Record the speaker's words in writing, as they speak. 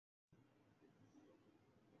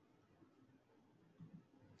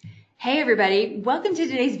Hey everybody, welcome to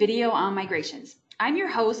today's video on migrations. I'm your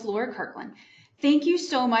host, Laura Kirkland. Thank you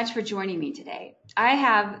so much for joining me today. I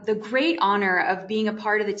have the great honor of being a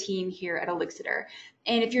part of the team here at Elixir.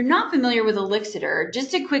 And if you're not familiar with Elixir,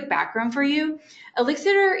 just a quick background for you.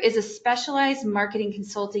 Elixir is a specialized marketing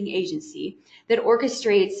consulting agency that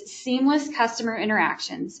orchestrates seamless customer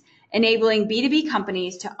interactions, enabling B2B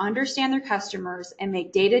companies to understand their customers and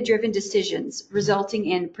make data-driven decisions, resulting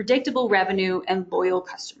in predictable revenue and loyal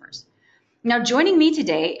customers. Now, joining me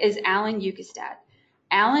today is Alan Ukestad.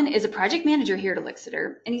 Alan is a project manager here at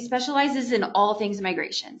Elixir, and he specializes in all things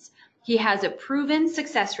migrations. He has a proven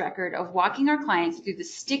success record of walking our clients through the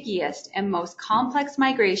stickiest and most complex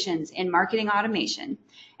migrations in marketing automation.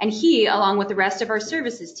 And he, along with the rest of our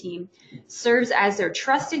services team, serves as their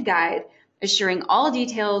trusted guide, assuring all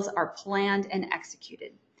details are planned and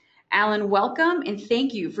executed. Alan, welcome, and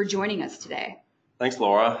thank you for joining us today. Thanks,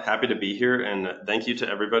 Laura. Happy to be here, and thank you to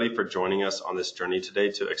everybody for joining us on this journey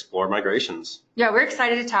today to explore migrations. Yeah, we're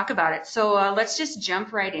excited to talk about it. So let's just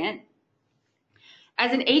jump right in.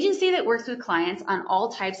 As an agency that works with clients on all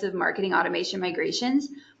types of marketing automation migrations,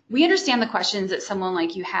 we understand the questions that someone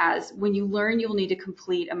like you has when you learn you'll need to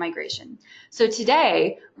complete a migration. So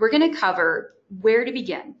today, we're going to cover where to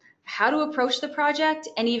begin, how to approach the project,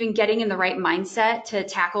 and even getting in the right mindset to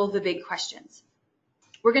tackle the big questions.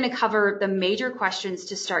 We're going to cover the major questions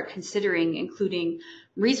to start considering, including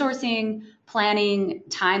resourcing, planning,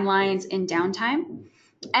 timelines, and downtime.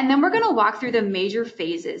 And then we're going to walk through the major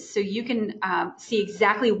phases so you can see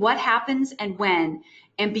exactly what happens and when,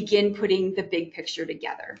 and begin putting the big picture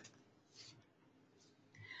together.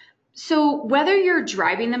 So whether you're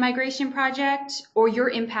driving the migration project or you're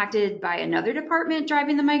impacted by another department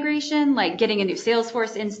driving the migration, like getting a new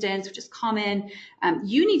Salesforce instance, which is common,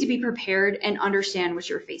 you need to be prepared and understand what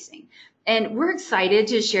you're facing. And we're excited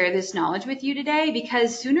to share this knowledge with you today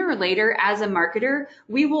because sooner or later, as a marketer,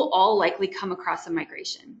 we will all likely come across a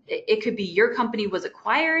migration. It could be your company was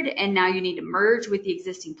acquired and now you need to merge with the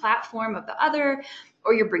existing platform of the other,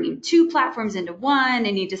 or you're bringing two platforms into one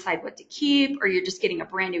and you decide what to keep, or you're just getting a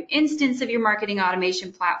brand new instance of your marketing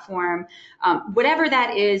automation platform. Whatever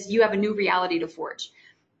that is, you have a new reality to forge.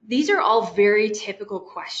 These are all very typical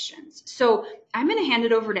questions. So I'm going to hand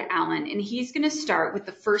it over to Alan, and he's going to start with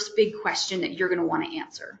the first big question that you're going to want to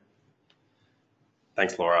answer.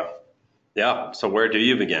 Thanks, Laura. Yeah, so where do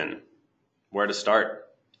you begin? Where to start?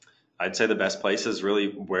 I'd say the best place is really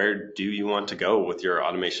where do you want to go with your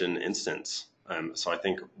automation instance? So I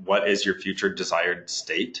think what is your future desired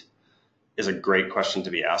state is a great question to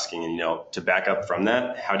be asking. And, to back up from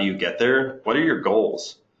that, how do you get there? What are your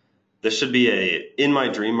goals? This should be in my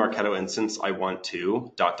dream Marketo instance, I want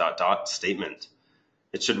to ... statement.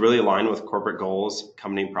 It should really align with corporate goals,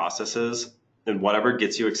 company processes, and whatever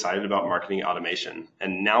gets you excited about marketing automation.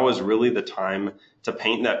 And now is really the time to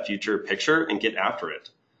paint that future picture and get after it.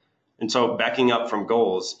 And so backing up from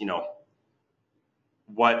goals,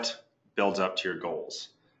 what builds up to your goals?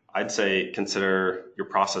 I'd say consider your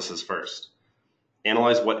processes first.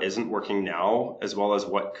 Analyze what isn't working now, as well as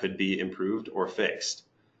what could be improved or fixed.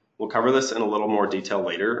 We'll cover this in a little more detail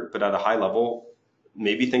later, but at a high level,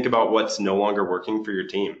 maybe think about what's no longer working for your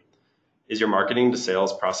team. Is your marketing to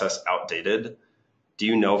sales process outdated? Do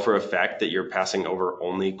you know for a fact that you're passing over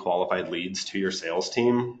only qualified leads to your sales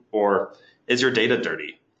team? Or is your data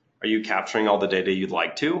dirty? Are you capturing all the data you'd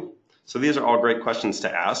like to? So these are all great questions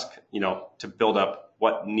to ask, to build up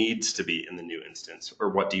what needs to be in the new instance, or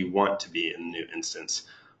what do you want to be in the new instance?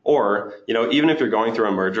 Or, even if you're going through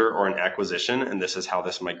a merger or an acquisition, and this is how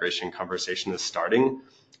this migration conversation is starting,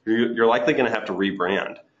 you're likely going to have to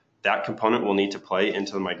rebrand. That component will need to play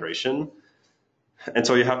into the migration. And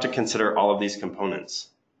so you have to consider all of these components.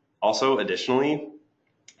 Also, additionally,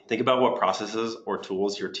 think about what processes or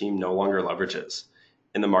tools your team no longer leverages.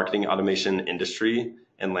 In the marketing automation industry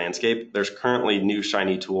and landscape, there's currently new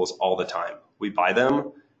shiny tools all the time. We buy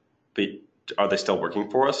them, but are they still working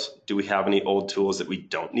for us? Do we have any old tools that we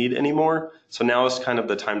don't need anymore? So now is kind of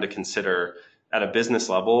the time to consider at a business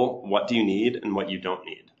level, what do you need and what you don't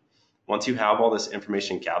need? Once you have all this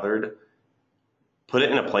information gathered, put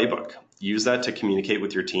it in a playbook. Use that to communicate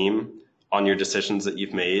with your team on your decisions that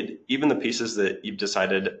you've made. Even the pieces that you've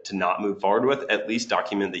decided to not move forward with, at least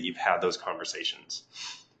document that you've had those conversations.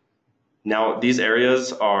 Now, these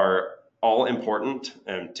areas are all important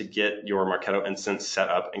to get your Marketo instance set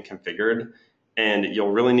up and configured. And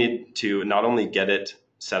you'll really need to not only get it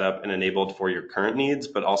set up and enabled for your current needs,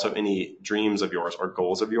 but also any dreams of yours or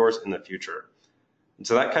goals of yours in the future. And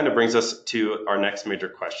so that kind of brings us to our next major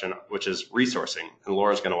question, which is resourcing. And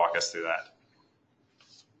Laura's going to walk us through that.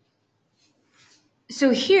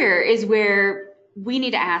 So here is where we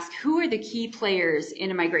need to ask, who are the key players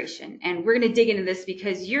in a migration? And we're going to dig into this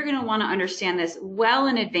because you're going to want to understand this well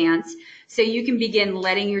in advance so you can begin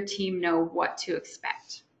letting your team know what to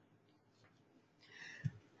expect.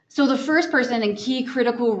 So the first person and key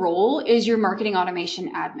critical role is your marketing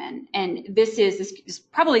automation admin. And this is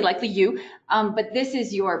probably likely you, but this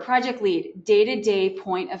is your project lead, day-to-day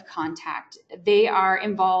point of contact. They are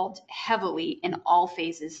involved heavily in all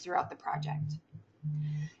phases throughout the project.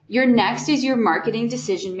 Your next is your marketing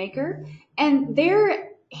decision maker, and they're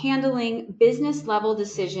handling business level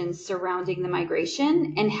decisions surrounding the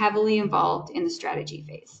migration and heavily involved in the strategy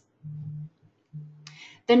phase.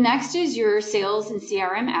 The next is your sales and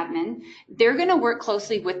CRM admin. They're going to work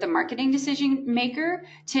closely with the marketing decision maker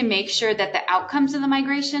to make sure that the outcomes of the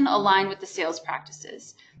migration align with the sales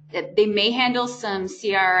practices. They may handle some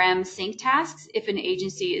CRM sync tasks if an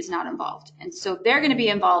agency is not involved. And so they're going to be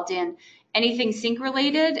involved in anything sync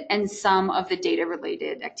related and some of the data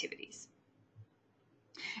related activities.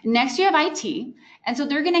 Next, you have IT. And so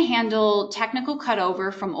they're going to handle technical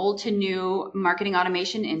cutover from old to new marketing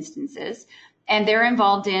automation instances. And they're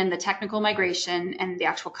involved in the technical migration and the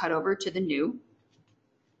actual cutover to the new.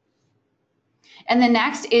 And the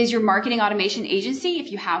next is your marketing automation agency,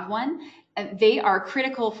 if you have one. They are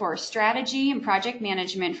critical for strategy and project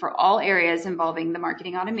management for all areas involving the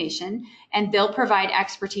marketing automation. And they'll provide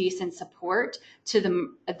expertise and support to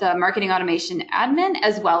the marketing automation admin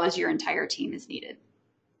as well as your entire team as needed.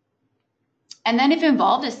 And then if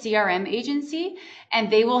involved, a CRM agency,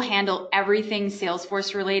 and they will handle everything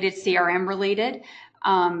Salesforce related, CRM related.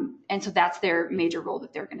 And so that's their major role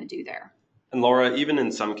that they're going to do there. And Laura, even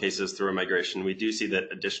in some cases through a migration, we do see that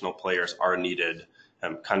additional players are needed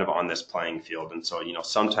kind of on this playing field. And so,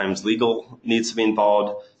 sometimes legal needs to be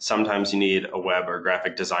involved. Sometimes you need a web or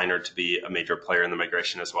graphic designer to be a major player in the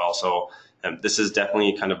migration as well. So this is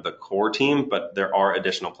definitely kind of the core team, but there are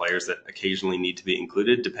additional players that occasionally need to be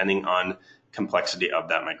included depending on complexity of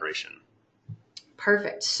that migration.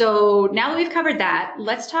 Perfect. So now that we've covered that,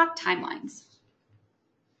 let's talk timelines.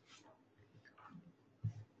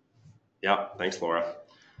 Yeah, thanks, Laura.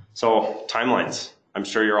 So timelines. I'm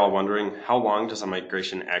sure you're all wondering, how long does a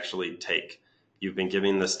migration actually take? You've been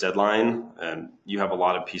given this deadline and you have a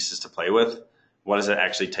lot of pieces to play with. What does it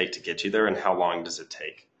actually take to get you there, and how long does it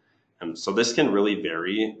take? So this can really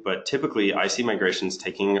vary, but typically I see migrations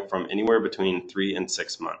taking from anywhere between 3 and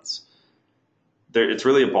 6 months. It's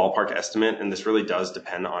really a ballpark estimate, and this really does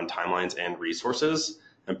depend on timelines and resources.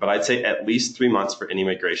 But I'd say at least 3 months for any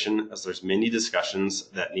migration, as there's many discussions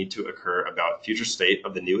that need to occur about future state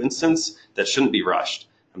of the new instance that shouldn't be rushed.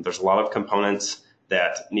 And there's a lot of components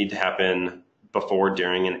that need to happen before,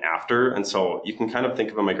 during, and after. And so you can kind of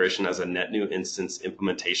think of a migration as a net new instance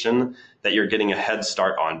implementation that you're getting a head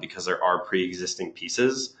start on because there are pre-existing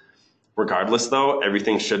pieces. Regardless, though,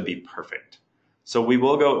 everything should be perfect. So we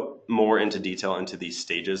will go more into detail into these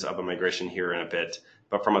stages of a migration here in a bit,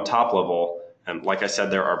 but from a top level, like I said,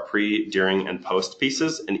 there are pre, during, and post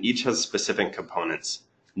pieces, and each has specific components.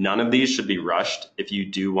 None of these should be rushed if you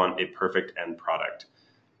do want a perfect end product.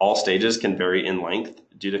 All stages can vary in length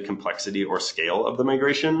due to complexity or scale of the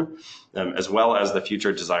migration, as well as the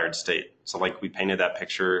future desired state. So like we painted that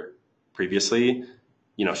picture previously,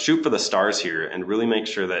 shoot for the stars here and really make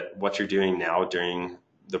sure that what you're doing now during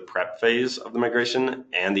the prep phase of the migration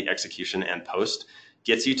and the execution and post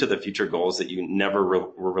gets you to the future goals that you never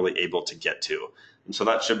were really able to get to. And so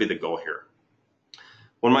that should be the goal here.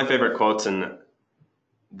 One of my favorite quotes, and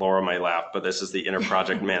Laura might laugh, but this is the inner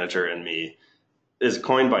project manager in me, is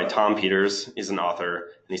coined by Tom Peters. He's an author,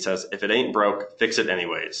 and he says, "If it ain't broke, fix it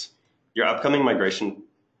anyways." Your upcoming migration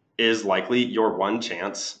is likely your one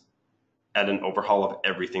chance at an overhaul of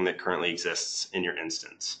everything that currently exists in your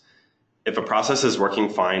instance. If a process is working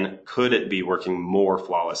fine, could it be working more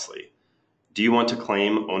flawlessly? Do you want to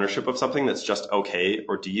claim ownership of something that's just okay,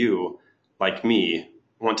 or do you, like me,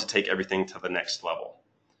 want to take everything to the next level?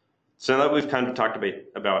 So now that we've kind of talked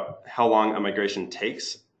about how long a migration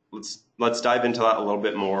takes, let's dive into that a little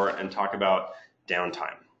bit more and talk about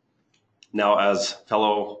downtime. Now, as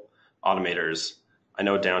fellow automators, I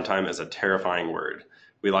know downtime is a terrifying word.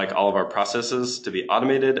 We like all of our processes to be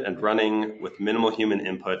automated and running with minimal human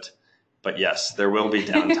input. But yes, there will be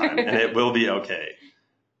downtime and it will be okay.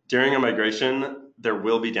 During a migration, there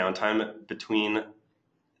will be downtime between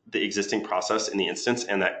the existing process in the instance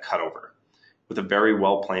and that cutover. With a very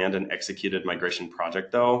well-planned and executed migration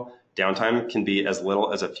project, though, downtime can be as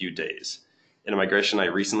little as a few days. In a migration I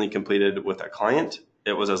recently completed with a client,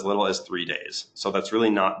 it was as little as 3 days. So that's really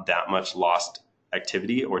not that much lost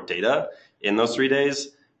activity or data in those 3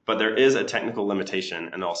 days, but there is a technical limitation,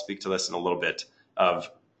 and I'll speak to this in a little bit,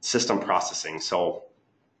 of system processing. So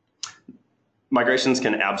migrations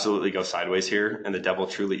can absolutely go sideways here, and the devil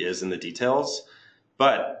truly is in the details.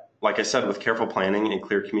 But like I said, with careful planning and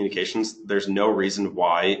clear communications, there's no reason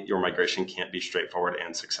why your migration can't be straightforward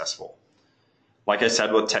and successful. Like I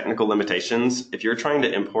said, with technical limitations, if you're trying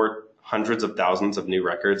to import hundreds of thousands of new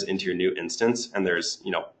records into your new instance, and there's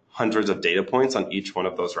hundreds of data points on each one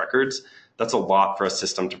of those records, that's a lot for a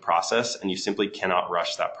system to process, and you simply cannot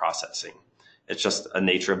rush that processing. It's just a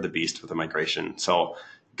nature of the beast with a migration. So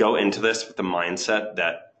go into this with the mindset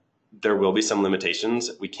that there will be some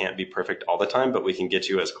limitations. We can't be perfect all the time, but we can get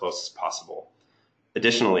you as close as possible.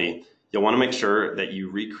 Additionally, you'll want to make sure that you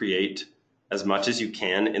recreate as much as you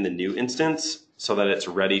can in the new instance so that it's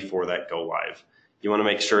ready for that go live. You want to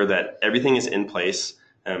make sure that everything is in place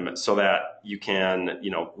so that you can,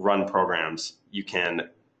 run programs, you can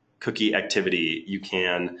cookie activity, you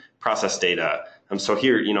can process data. So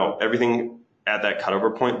here, everything at that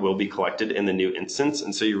cutover point will be collected in the new instance.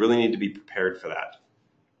 And so you really need to be prepared for that.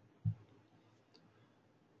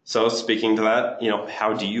 So speaking to that,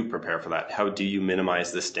 how do you prepare for that? How do you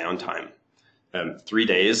minimize this downtime? 3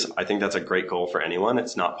 days, I think that's a great goal for anyone.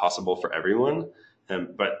 It's not possible for everyone.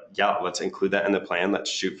 But yeah, let's include that in the plan. Let's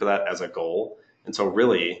shoot for that as a goal. And so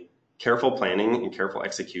really careful planning and careful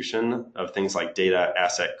execution of things like data,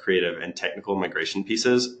 asset, creative, and technical migration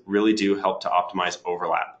pieces really do help to optimize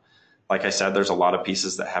overlap. Like I said, there's a lot of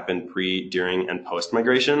pieces that happen pre, during, and post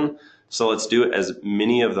migration. So let's do as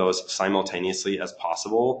many of those simultaneously as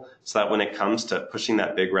possible so that when it comes to pushing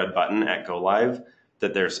that big red button at go live,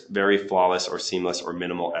 that there's very flawless or seamless or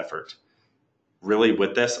minimal effort. Really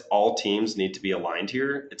with this, all teams need to be aligned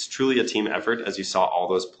here. It's truly a team effort, as you saw all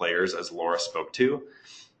those players as Laura spoke to.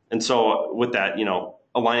 And so with that,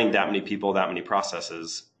 aligning that many people, that many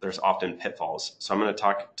processes, there's often pitfalls. So I'm going to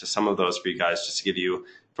talk to some of those for you guys just to give you,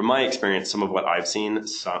 from my experience, some of what I've seen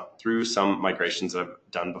through some migrations that I've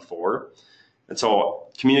done before. And so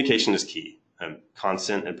communication is key.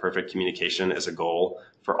 Constant and perfect communication is a goal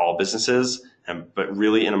for all businesses. But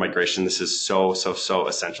really in a migration, this is so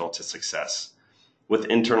essential to success. With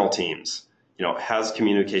internal teams, has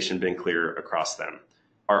communication been clear across them?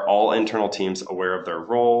 Are all internal teams aware of their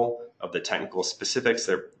role, of the technical specifics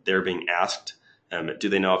they're being asked? Do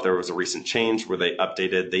they know if there was a recent change? Were they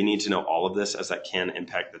updated? They need to know all of this, as that can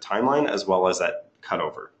impact the timeline as well as that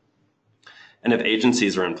cutover. And if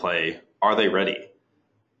agencies are in play, are they ready?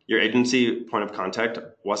 Your agency point of contact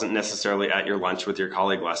wasn't necessarily at your lunch with your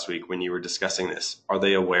colleague last week when you were discussing this. Are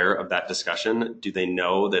they aware of that discussion? Do they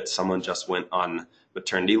know that someone just went on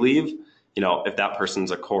maternity leave? If that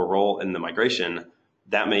person's a core role in the migration,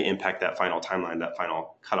 that may impact that final timeline, that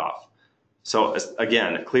final cutoff. So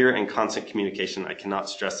again, clear and constant communication, I cannot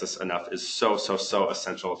stress this enough, is so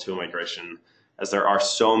essential to a migration, as there are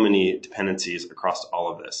so many dependencies across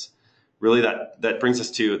all of this. Really, that brings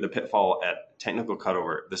us to the pitfall at technical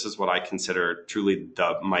cutover. This is what I consider truly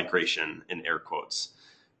the migration in air quotes.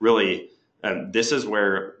 Really, this is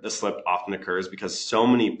where the slip often occurs because so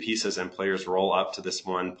many pieces and players roll up to this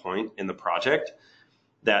one point in the project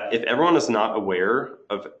that if everyone is not aware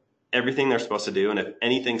of everything they're supposed to do, and if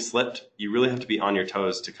anything slipped, you really have to be on your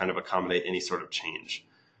toes to kind of accommodate any sort of change.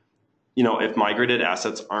 If migrated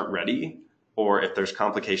assets aren't ready, or if there's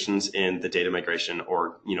complications in the data migration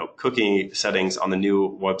or, cookie settings on the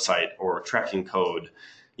new website or tracking code,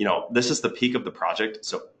 this is the peak of the project.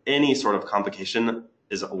 So any sort of complication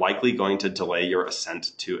is likely going to delay your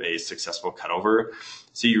ascent to a successful cutover.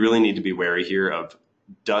 So you really need to be wary here of,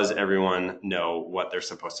 does everyone know what they're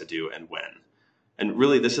supposed to do and when? And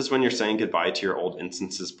really, this is when you're saying goodbye to your old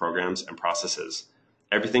instances, programs, and processes.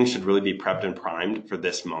 Everything should really be prepped and primed for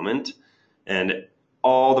this moment. And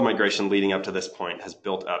all the migration leading up to this point has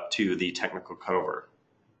built up to the technical cutover.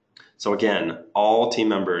 So again, all team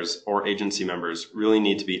members or agency members really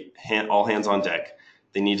need to be all hands on deck.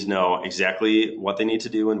 They need to know exactly what they need to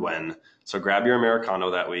do and when. So grab your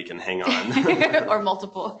Americano that week and hang on. Or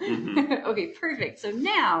multiple. Mm-hmm. Okay, perfect. So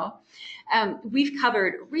now we've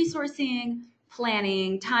covered resourcing,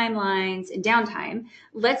 planning, timelines, and downtime.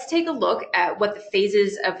 Let's take a look at what the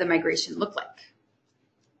phases of the migration look like.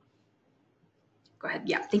 Go ahead.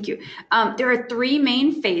 Yeah, thank you. There are 3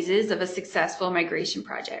 main phases of a successful migration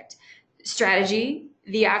project: strategy,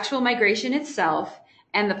 the actual migration itself,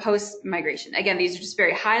 and the post-migration. Again, these are just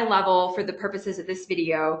very high level for the purposes of this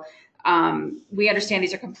video. We understand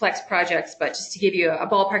these are complex projects, but just to give you a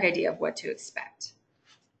ballpark idea of what to expect.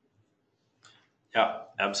 Yeah,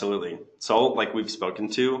 absolutely. So like we've spoken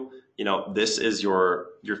to, this is your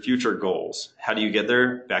future goals. How do you get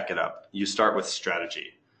there? Back it up. You start with strategy.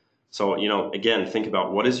 So, again, think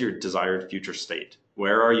about what is your desired future state?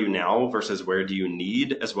 Where are you now versus where do you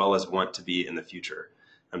need as well as want to be in the future?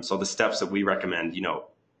 So the steps that we recommend,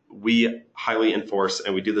 we highly enforce,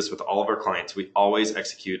 and we do this with all of our clients. We always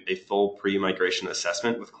execute a full pre-migration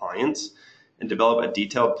assessment with clients and develop a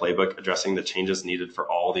detailed playbook addressing the changes needed for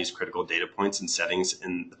all these critical data points and settings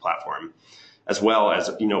in the platform, as well as,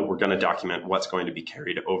 we're going to document what's going to be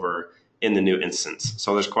carried over in the new instance.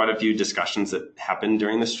 So there's quite a few discussions that happen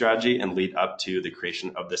during this strategy and lead up to the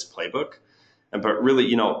creation of this playbook. But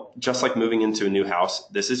really, just like moving into a new house,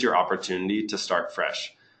 this is your opportunity to start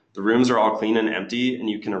fresh. The rooms are all clean and empty, and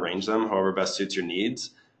you can arrange them however best suits your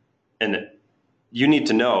needs. And you need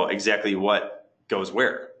to know exactly what goes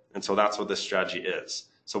where. And so that's what this strategy is.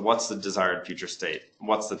 So what's the desired future state?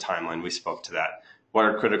 What's the timeline? We spoke to that. What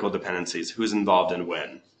are critical dependencies? Who's involved and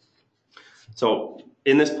when? So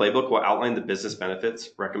in this playbook, we'll outline the business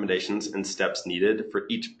benefits, recommendations, and steps needed for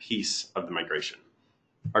each piece of the migration.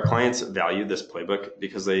 Our clients value this playbook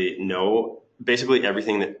because they know basically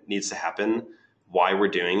everything that needs to happen, why we're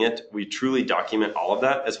doing it. We truly document all of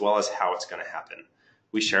that as well as how it's going to happen.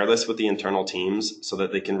 We share this with the internal teams so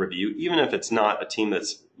that they can review, even if it's not a team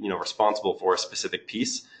that's responsible for a specific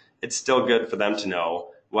piece. It's still good for them to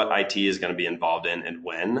know what IT is going to be involved in and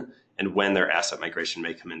when their asset migration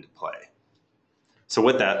may come into play. So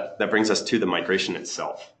with that brings us to the migration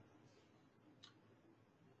itself.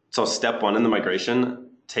 So step one in the migration,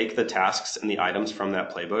 take the tasks and the items from that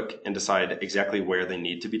playbook and decide exactly where they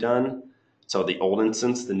need to be done. So the old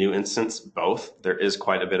instance, the new instance, both. There is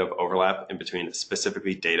quite a bit of overlap in between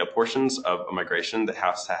specifically data portions of a migration that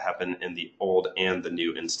has to happen in the old and the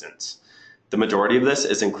new instance. The majority of this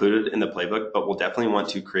is included in the playbook, but we'll definitely want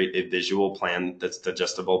to create a visual plan that's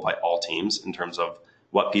digestible by all teams in terms of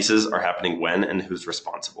what pieces are happening when and who's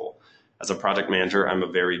responsible. As a project manager, I'm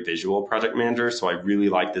a very visual project manager, so I really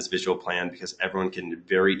like this visual plan because everyone can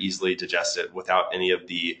very easily digest it without any of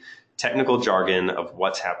the technical jargon of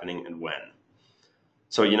what's happening and when.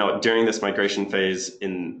 So, during this migration phase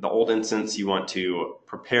in the old instance, you want to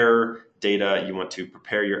prepare data, you want to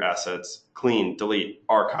prepare your assets, clean, delete,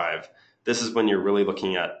 archive. This is when you're really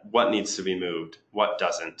looking at what needs to be moved, what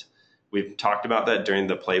doesn't. We've talked about that during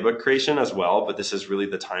the playbook creation as well, but this is really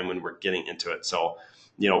the time when we're getting into it. So,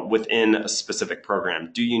 within a specific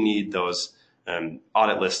program, do you need those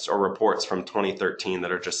audit lists or reports from 2013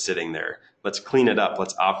 that are just sitting there? Let's clean it up.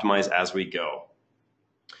 Let's optimize as we go.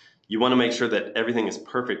 You want to make sure that everything is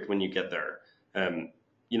perfect when you get there.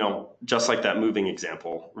 Just like that moving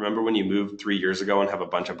example. Remember when you moved 3 years ago and have a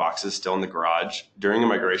bunch of boxes still in the garage? During a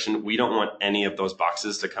migration, we don't want any of those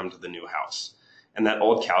boxes to come to the new house. And that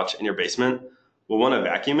old couch in your basement, we'll want to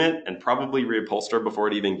vacuum it and probably reupholster before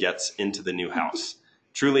it even gets into the new house.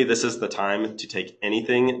 Truly, this is the time to take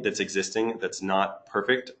anything that's existing that's not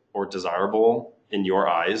perfect or desirable in your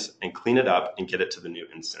eyes and clean it up and get it to the new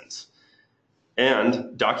instance.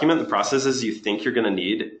 And document the processes you think you're going to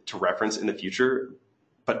need to reference in the future,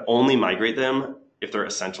 but only migrate them if they're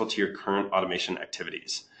essential to your current automation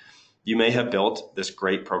activities. You may have built this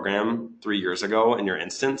great program 3 years ago in your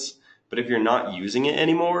instance, but if you're not using it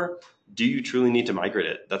anymore, do you truly need to migrate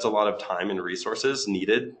it? That's a lot of time and resources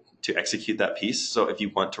needed to execute that piece. So if you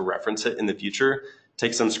want to reference it in the future,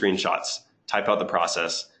 take some screenshots, type out the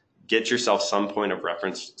process, get yourself some point of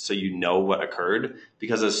reference so you know what occurred,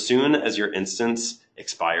 because as soon as your instance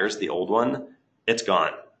expires, the old one, it's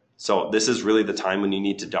gone. So this is really the time when you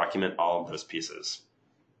need to document all of those pieces.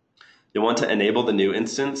 You'll want to enable the new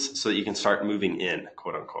instance so that you can start moving in,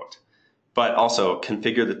 quote unquote, but also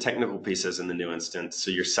configure the technical pieces in the new instance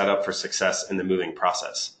so you're set up for success in the moving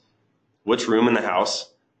process. Which room in the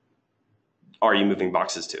house are you moving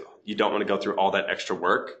boxes to? You don't want to go through all that extra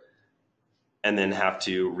work and then have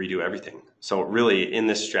to redo everything. So really in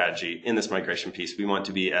this strategy, in this migration piece, we want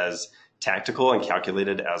to be as tactical and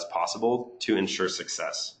calculated as possible to ensure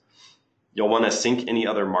success. You'll want to sync any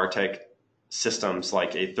other MarTech systems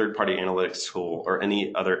like a third-party analytics tool or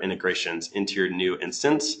any other integrations into your new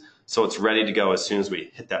instance so it's ready to go as soon as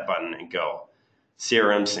we hit that button and go.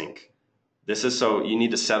 CRM sync. This is so you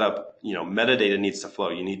need to set up, metadata needs to flow.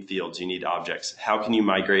 You need fields, you need objects. How can you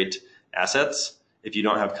migrate assets if you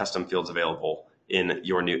don't have custom fields available in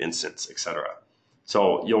your new instance, etc.?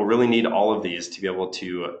 So you'll really need all of these to be able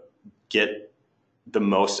to get the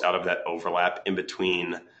most out of that overlap in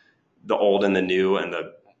between the old and the new and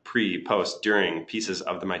the pre, post, during pieces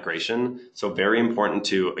of the migration. So very important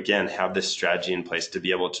to, again, have this strategy in place to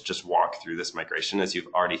be able to just walk through this migration as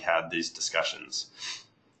you've already had these discussions.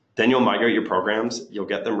 Then you'll migrate your programs. You'll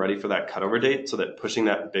get them ready for that cutover date so that pushing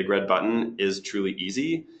that big red button is truly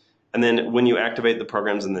easy. And then when you activate the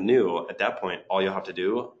programs in the new, at that point, all you'll have to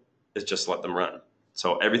do is just let them run.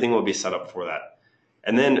 So everything will be set up for that.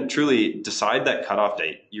 And then truly decide that cutoff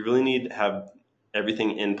date. You really need to have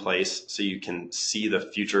everything in place so you can see the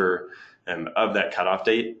future of that cutoff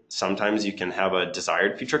date. Sometimes you can have a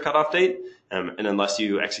desired future cutoff date, and unless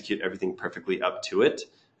you execute everything perfectly up to it,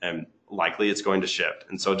 likely it's going to shift.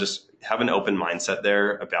 And so just have an open mindset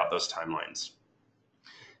there about those timelines.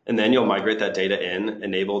 And then you'll migrate that data in,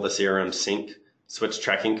 enable the CRM sync, switch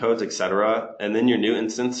tracking codes, etc. And then your new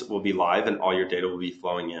instance will be live and all your data will be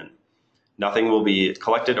flowing in. Nothing will be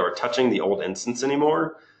collected or touching the old instance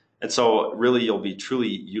anymore. And so really you'll be truly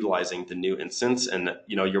utilizing the new instance, and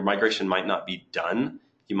your migration might not be done.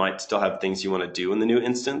 You might still have things you want to do in the new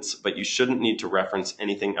instance, but you shouldn't need to reference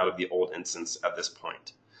anything out of the old instance at this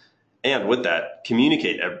point. And with that,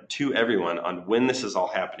 communicate to everyone on when this is all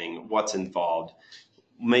happening, what's involved.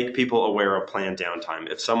 Make people aware of planned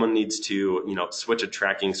downtime. If someone needs to, switch a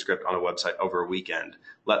tracking script on a website over a weekend,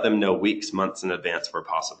 let them know weeks, months in advance where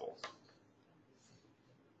possible.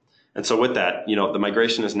 And so with that, the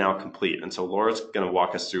migration is now complete. And so Laura's going to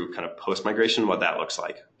walk us through kind of post-migration, what that looks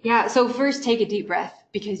like. Yeah. So first, take a deep breath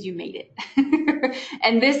because you made it.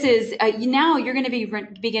 And this is now you're going to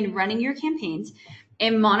begin running your campaigns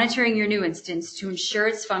and monitoring your new instance to ensure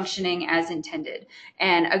it's functioning as intended.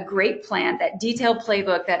 And a great plan, that detailed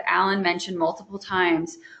playbook that Alan mentioned multiple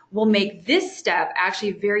times, will make this step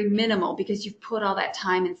actually very minimal because you've put all that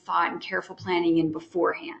time and thought and careful planning in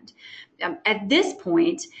beforehand. At this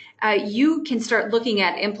point, you can start looking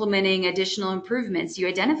at implementing additional improvements you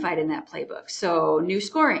identified in that playbook. So new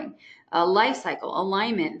scoring, life cycle,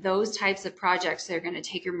 alignment, those types of projects that are going to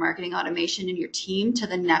take your marketing automation and your team to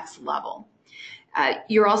the next level.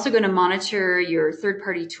 You're also going to monitor your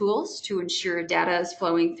third-party tools to ensure data is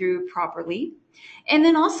flowing through properly. And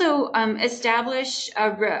then also establish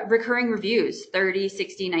recurring reviews, 30,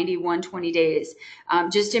 60, 90, 120 days,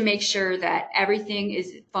 just to make sure that everything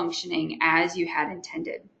is functioning as you had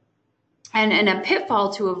intended. And a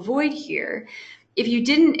pitfall to avoid here, if you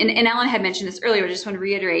didn't, and Alan had mentioned this earlier, I just want to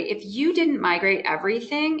reiterate, if you didn't migrate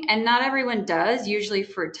everything, and not everyone does, usually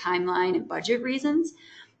for timeline and budget reasons,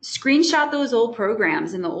 screenshot those old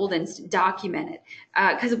programs in the old instance, document it.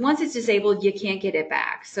 Because once it's disabled, you can't get it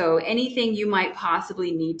back. So anything you might possibly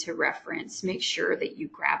need to reference, make sure that you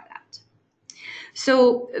grab that.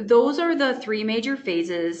 So those are the three major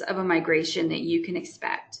phases of a migration that you can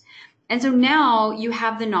expect. And so now you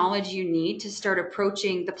have the knowledge you need to start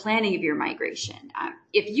approaching the planning of your migration.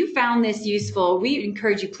 If you found this useful, we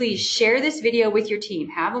encourage you, please share this video with your team,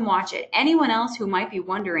 have them watch it. Anyone else who might be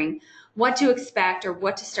wondering what to expect or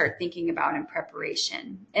what to start thinking about in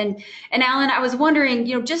preparation. And Alan, I was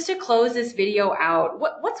wondering, just to close this video out,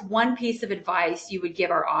 what's one piece of advice you would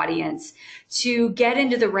give our audience to get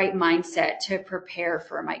into the right mindset to prepare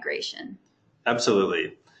for a migration?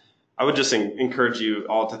 Absolutely. I would just encourage you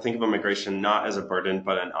all to think of migration not as a burden,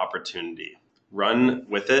 but an opportunity. Run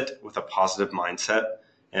with it with a positive mindset.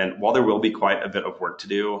 And while there will be quite a bit of work to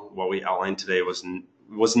do, what we outlined today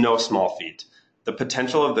was no small feat. The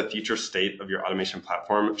potential of the future state of your automation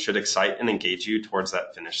platform should excite and engage you towards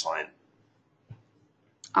that finish line.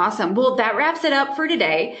 Awesome. Well, that wraps it up for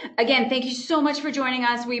today. Again, thank you so much for joining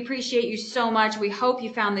us. We appreciate you so much. We hope you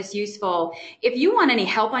found this useful. If you want any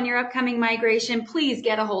help on your upcoming migration, please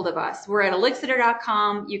get a hold of us. We're at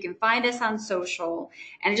elixiter.com. You can find us on social.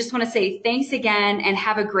 And I just want to say thanks again and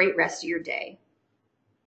have a great rest of your day.